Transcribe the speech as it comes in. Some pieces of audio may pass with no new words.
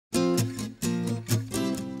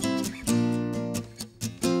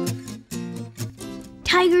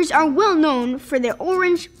Tigers are well known for their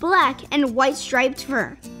orange, black, and white striped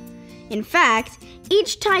fur. In fact,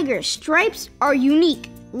 each tiger's stripes are unique,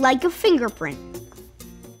 like a fingerprint.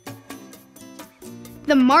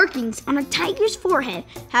 The markings on a tiger's forehead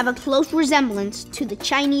have a close resemblance to the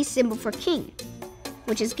Chinese symbol for king,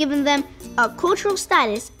 which has given them a cultural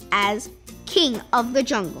status as king of the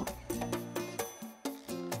jungle.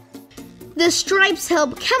 The stripes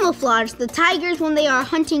help camouflage the tigers when they are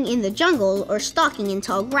hunting in the jungle or stalking in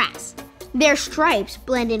tall grass. Their stripes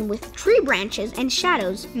blend in with tree branches and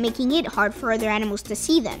shadows, making it hard for other animals to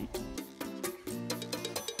see them.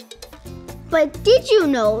 But did you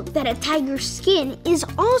know that a tiger's skin is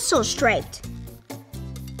also striped?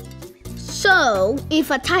 So, if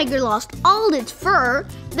a tiger lost all its fur,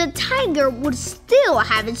 the tiger would still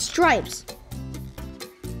have its stripes.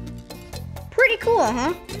 Pretty cool,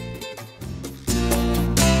 huh?